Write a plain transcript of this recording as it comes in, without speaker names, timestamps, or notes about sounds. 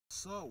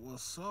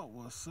What's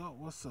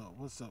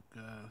up,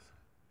 guys?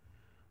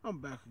 I'm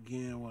back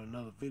again with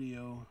another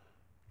video.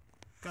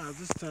 Guys,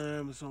 this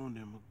time it's on the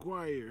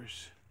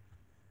Meguiar's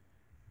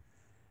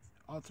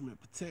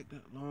Ultimate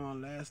Protectant,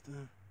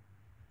 long-lasting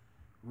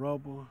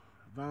rubber,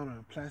 vinyl,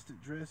 and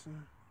plastic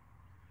dressing.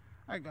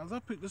 Alright, guys, I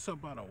picked this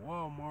up out of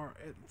Walmart.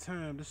 At the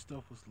time, this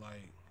stuff was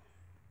like,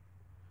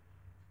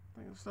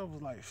 I think this stuff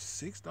was like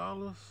 $6,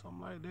 something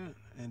like that.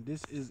 And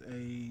this is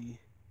a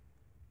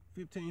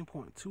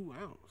 15.2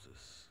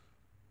 ounces.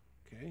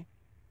 Okay,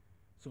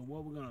 so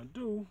what we're gonna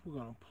do, we're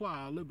gonna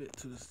apply a little bit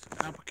to this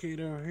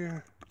applicator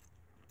here.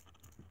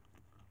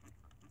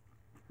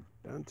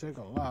 Doesn't take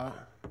a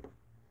lot.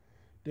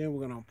 Then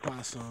we're gonna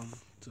apply some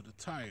to the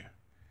tire.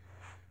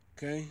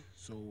 Okay,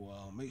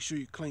 so make sure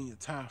you clean your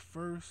tire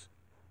first,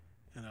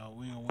 and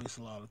we ain't gonna waste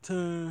a lot of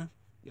time.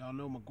 Y'all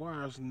know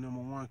Meguiar's the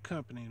 #1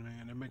 company,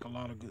 man. They make a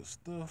lot of good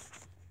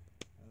stuff.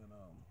 And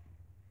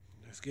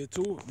let's get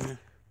to it, man.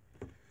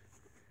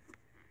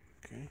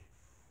 Okay,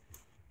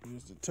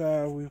 here's the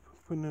tire we're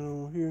putting it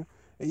on here.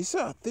 And you see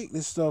how thick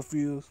this stuff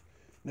is.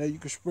 Now you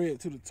can spray it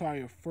to the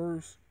tire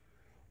first,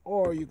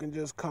 or you can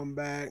just come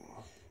back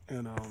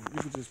and you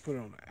can just put it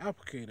on the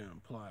applicator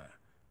and apply it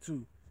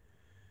too.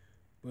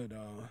 But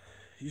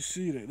you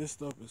see that this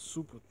stuff is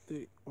super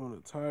thick on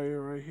the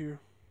tire right here.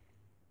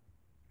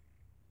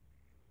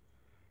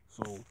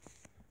 So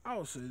I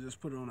would say just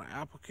put it on the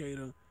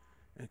applicator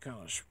and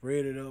kind of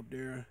spread it up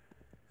there,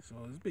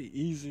 so it's be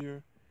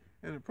easier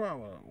and it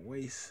probably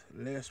waste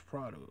less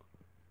product.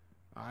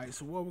 Alright,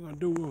 so what we're gonna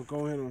do, we're gonna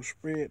go ahead and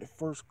spread the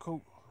first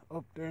coat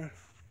up there,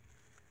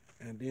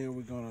 and then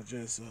we're gonna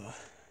just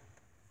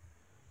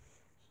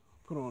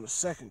put on the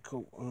second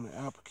coat on the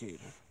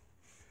applicator.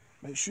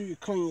 Make sure you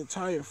clean your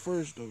tire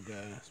first though,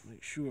 guys.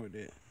 Make sure of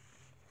that.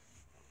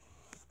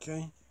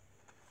 Okay,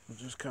 we'll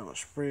just kind of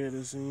spread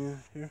this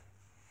in here.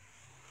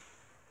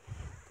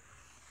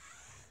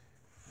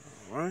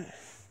 Alright.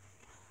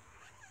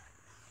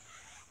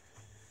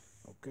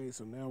 Okay,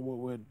 so now what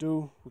we'll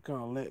do, we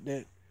kind of let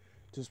that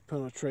just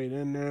penetrate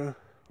in there.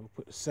 We'll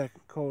put the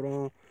second coat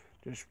on,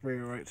 just spray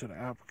it right to the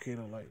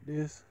applicator like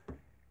this,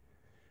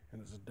 and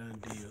it's a done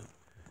deal.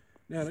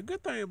 Now the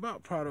good thing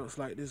about products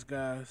like this,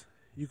 guys,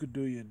 you could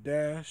do your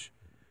dash,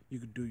 you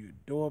could do your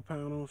door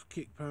panels,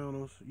 kick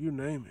panels, you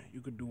name it,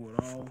 you could do it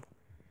all.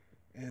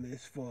 And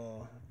it's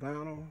for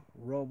vinyl,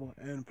 rubber,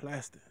 and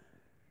plastic.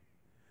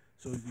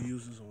 So you can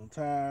use this on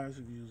tires,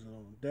 you can use it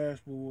on the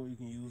dashboard, you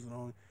can use it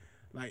on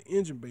like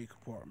engine bay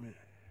compartment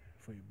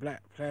for your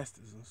black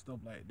plastics and stuff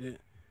like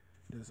that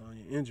that's on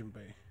your engine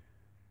bay.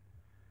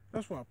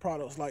 That's why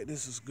products like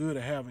this is good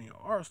to have in your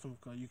arsenal,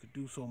 because you could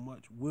do so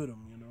much with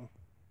them, you know.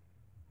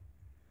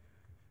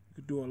 You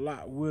could do a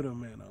lot with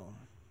them, and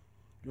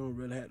you don't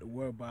really have to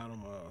worry about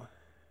them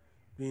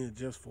being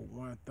just for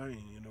one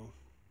thing, you know.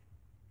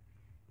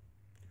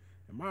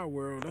 In my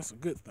world, that's a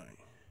good thing.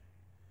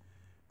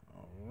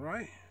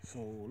 Alright,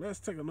 so let's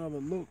take another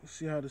look,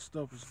 see how this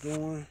stuff is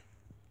doing.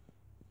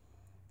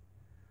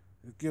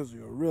 It gives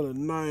you a really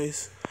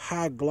nice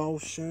high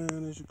gloss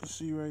shine, as you can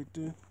see right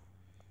there.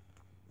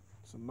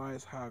 It's a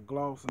nice high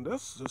gloss, and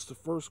that's just the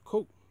first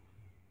coat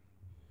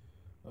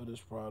of this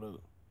product.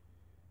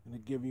 And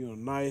it gives you a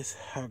nice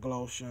high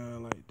gloss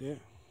shine like that.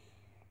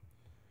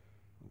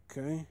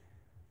 Okay.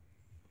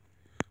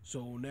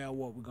 So now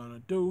what we're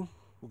gonna do,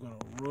 we're gonna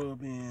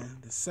rub in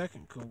the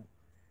second coat,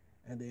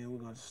 and then we're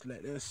gonna just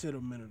let that sit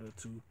a minute or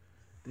two.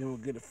 Then we'll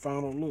get the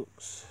final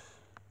looks.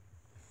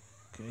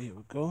 Okay, here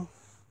we go.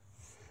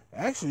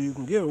 Actually, you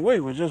can get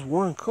away with just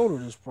one coat of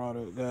this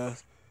product,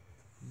 guys.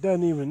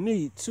 Doesn't even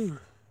need two.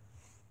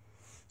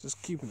 Just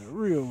keeping it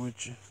real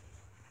with you.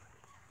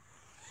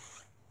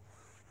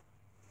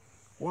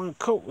 One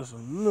coat is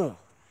enough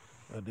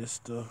of this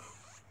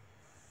stuff.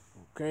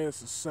 Okay,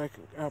 it's the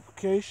second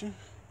application.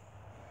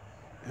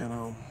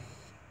 And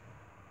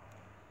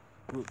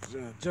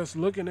just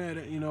looking at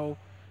it, you know,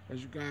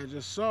 as you guys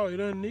just saw, it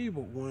doesn't need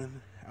but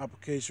one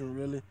application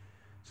really.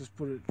 Just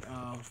put it,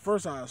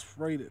 first I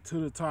sprayed it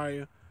to the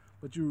tire,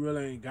 but you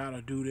really ain't gotta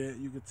do that.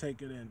 You can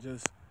take it and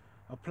just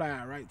apply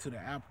it right to the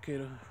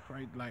applicator,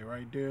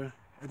 right there,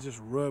 and just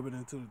rub it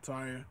into the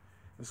tire.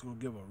 It's gonna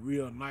give a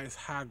real nice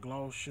high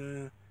gloss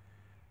shine.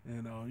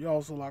 And you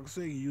also, like I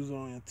said, you use it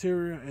on your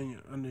interior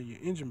and under your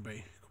engine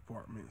bay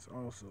compartments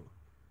also.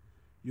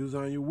 Use it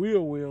on your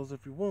wheel wells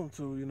if you want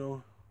to, you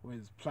know, where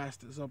there's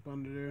plastics up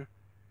under there.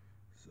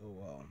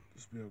 So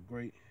this will be a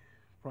great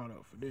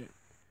product for that.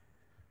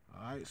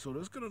 Alright, so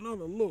let's get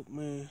another look,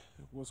 man,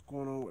 at what's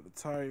going on with the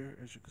tire.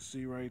 As you can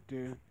see right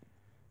there,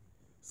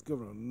 it's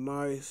giving a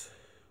nice,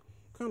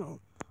 kind of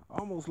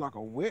almost like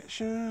a wet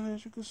shine,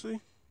 as you can see.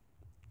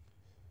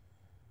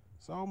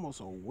 It's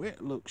almost a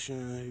wet look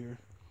shine here.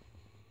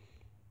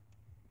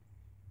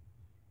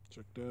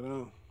 Check that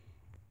out.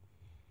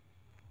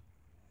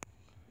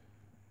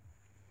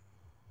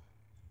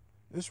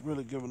 It's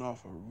really giving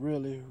off a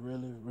really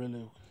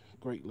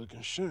great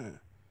looking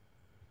shine.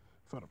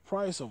 For the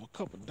price of a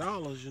couple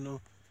dollars, you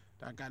know,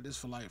 I got this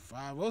for like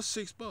 $5 or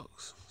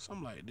 $6,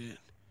 something like that.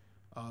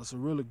 It's a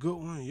really good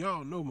one.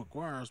 Y'all know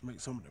Meguiar's make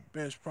some of the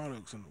best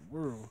products in the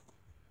world.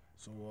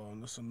 So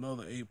that's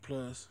another A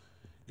plus.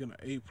 Get an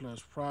A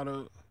plus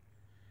product,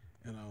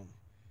 and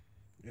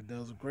it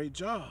does a great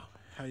job.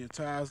 How your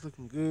tires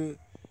looking good.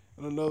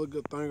 And another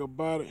good thing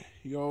about it,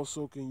 you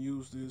also can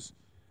use this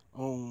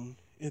on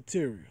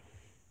interior.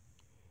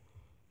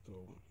 So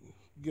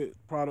get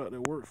product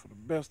that works for the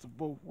best of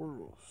both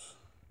worlds.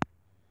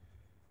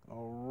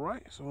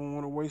 Alright, so I don't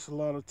want to waste a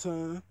lot of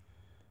time.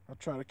 I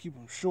try to keep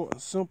them short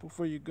and simple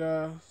for you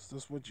guys.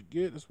 That's what you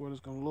get. That's what it's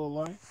going to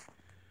look like.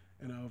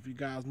 And if you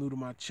guys new to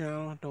my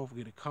channel, don't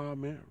forget to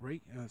comment,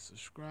 rate, and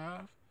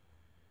subscribe.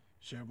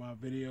 Share my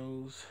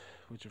videos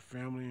with your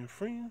family and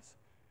friends.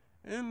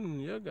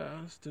 And yeah,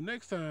 guys, till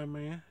next time,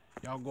 man.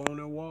 Y'all go on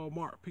there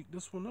Walmart, pick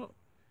this one up.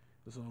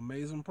 It's an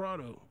amazing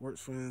product.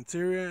 Works for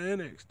interior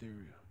and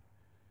exterior.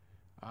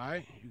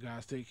 Alright, you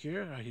guys take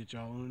care. I'll hit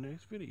y'all on the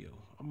next video.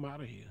 I'm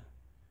out of here.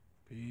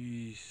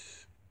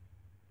 Peace.